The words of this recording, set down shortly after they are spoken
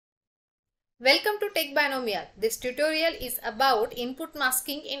Welcome to Tech Binomial. This tutorial is about input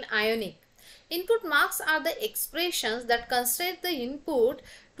masking in Ionic. Input marks are the expressions that constrain the input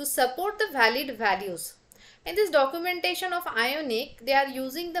to support the valid values. In this documentation of Ionic, they are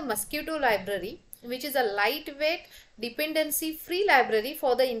using the Maskito library, which is a lightweight, dependency-free library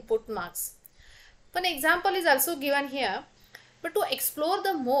for the input marks. An example is also given here, but to explore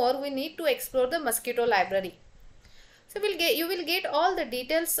the more, we need to explore the Maskito library. So you will get all the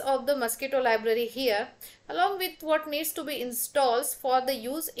details of the Maskito library here, along with what needs to be installed for the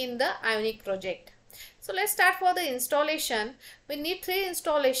use in the Ionic project. So let's start for the installation. We need 3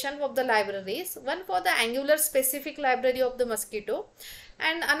 installations of the libraries. One for the Angular specific library of the Maskito,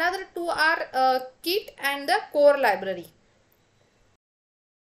 and another 2 are Kit and the core library.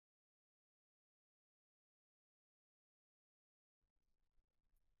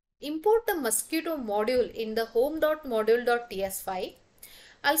 Import the Maskito module in the home.module.ts file.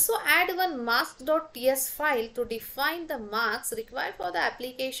 Also add one mask.ts file to define the marks required for the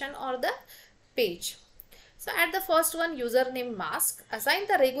application or the page. So add the first one, username mask. Assign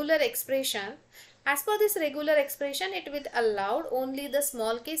the regular expression. As per this regular expression, it will allow only the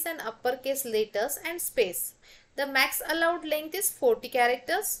small case and uppercase letters and space. The max allowed length is 40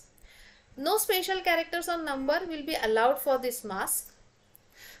 characters. No special characters or number will be allowed for this mask.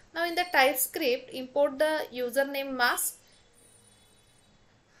 Now in the TypeScript, import the username mask.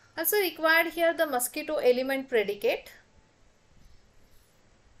 Also required here the Maskito element predicate.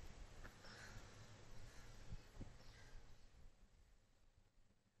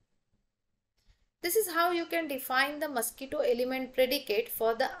 This is how you can define the Maskito element predicate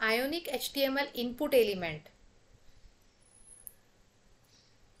for the Ionic HTML input element.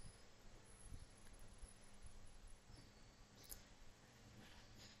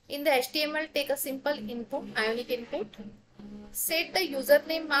 In the HTML, take a simple input, Ionic input. Set the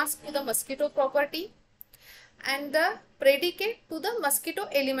username mask to the Maskito property and the predicate to the Maskito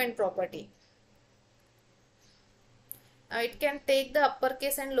element property. Now it can take the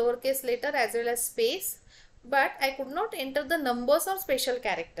uppercase and lowercase letter as well as space, but I could not enter the numbers or special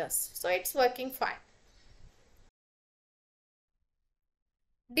characters, so it's working fine.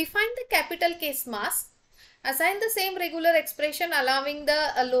 Define the capital case mask. Assign the same regular expression allowing the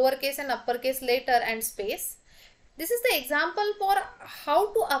lowercase and uppercase letter and space. This is the example for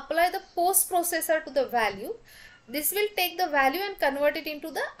how to apply the post processor to the value. This will take the value and convert it into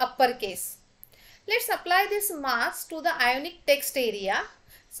the uppercase. Let's apply this mask to the Ionic text area.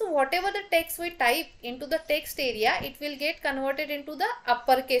 So whatever the text we type into the text area, it will get converted into the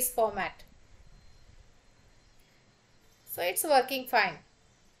uppercase format. So it's working fine.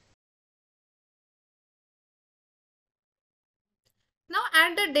 Now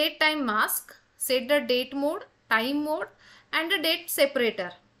add the date time mask. Set the date mode, time mode and the date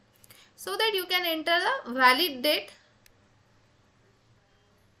separator so that you can enter the valid date.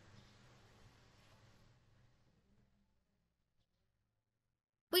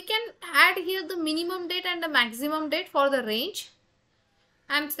 We can add here the minimum date and the maximum date for the range.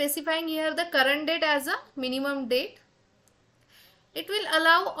 I am specifying here the current date as a minimum date. It will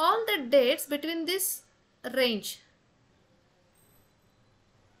allow all the dates between this range.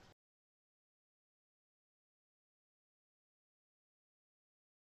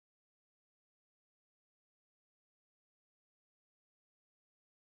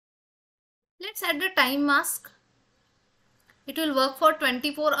 Let's add the time mask. It will work for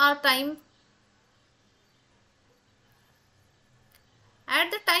 24-hour time.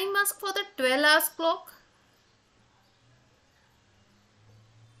 Add the time mask for the 12 hours clock.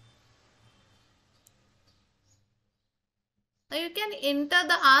 Now you can enter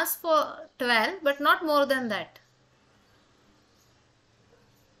the hours for 12 but not more than that.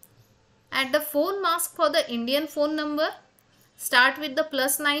 Add the phone mask for the Indian phone number. Start with the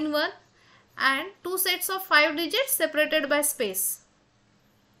 +91 and 2 sets of 5 digits separated by space.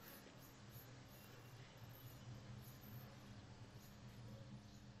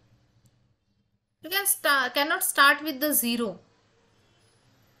 You cannot start with the 0.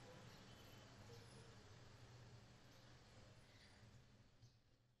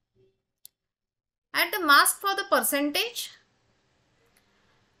 Add the mask for the percentage.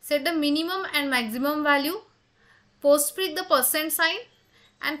 Set the minimum and maximum value. Postfix the percent sign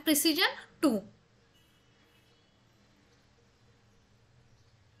and precision 2.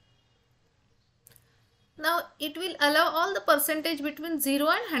 Now it will allow all the percentage between 0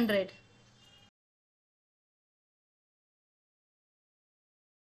 and 100.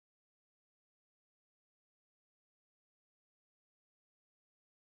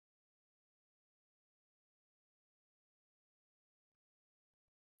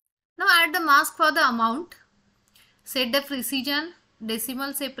 Now add the mask for the amount. Set the precision,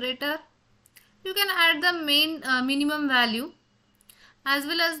 decimal separator. You can add the minimum value as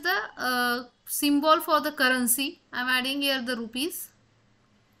well as the symbol for the currency. I am adding here the rupees.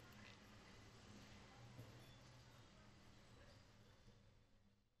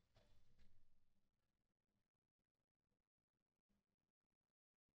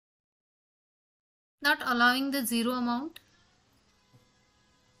 Not allowing the zero amount.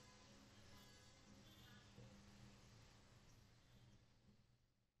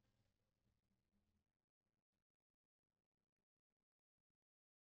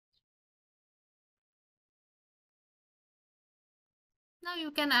 Now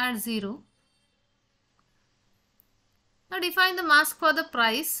you can add 0. Now define the mask for the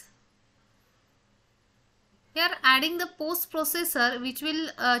price. Here adding the post processor which will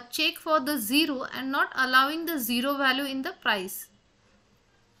check for the 0 and not allowing the 0 value in the price.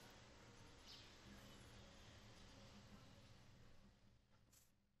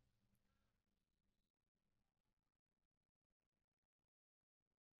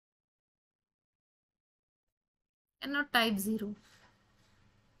 Cannot type 0.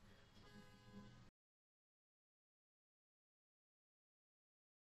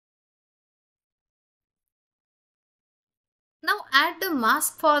 Now add the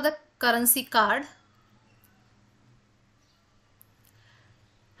mask for the currency card.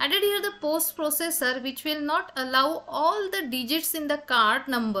 Added here the post processor which will not allow all the digits in the card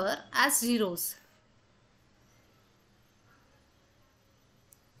number as zeros.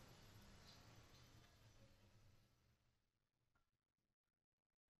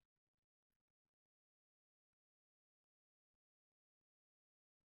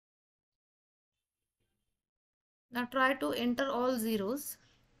 Now try to enter all zeros.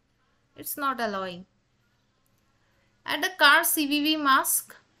 It's not allowing. Add the card CVV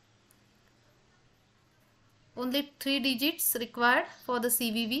mask. Only 3 digits required for the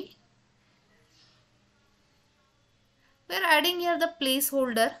CVV. We are adding here the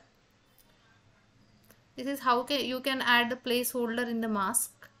placeholder. This is how you can add the placeholder in the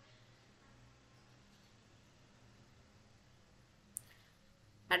mask.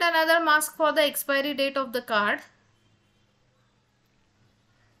 Add another mask for the expiry date of the card.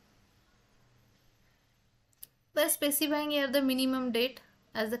 By specifying here the minimum date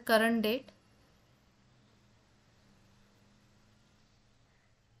as the current date.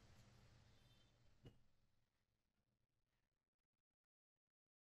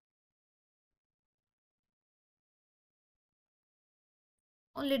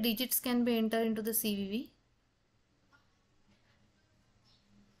 Only digits can be entered into the CVV.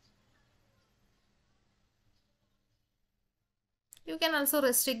 You can also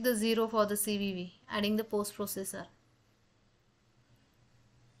restrict the 0 for the CVV, adding the post processor.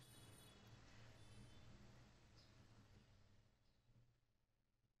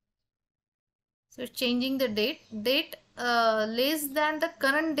 So changing the date. Date less than the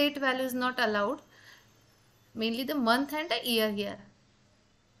current date value is not allowed. Mainly the month and the year here.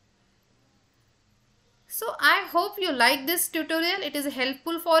 So I hope you like this tutorial. It is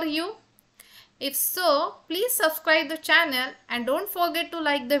helpful for you. If so, please subscribe the channel and don't forget to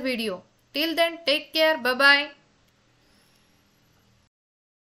like the video. Till then, take care. Bye bye.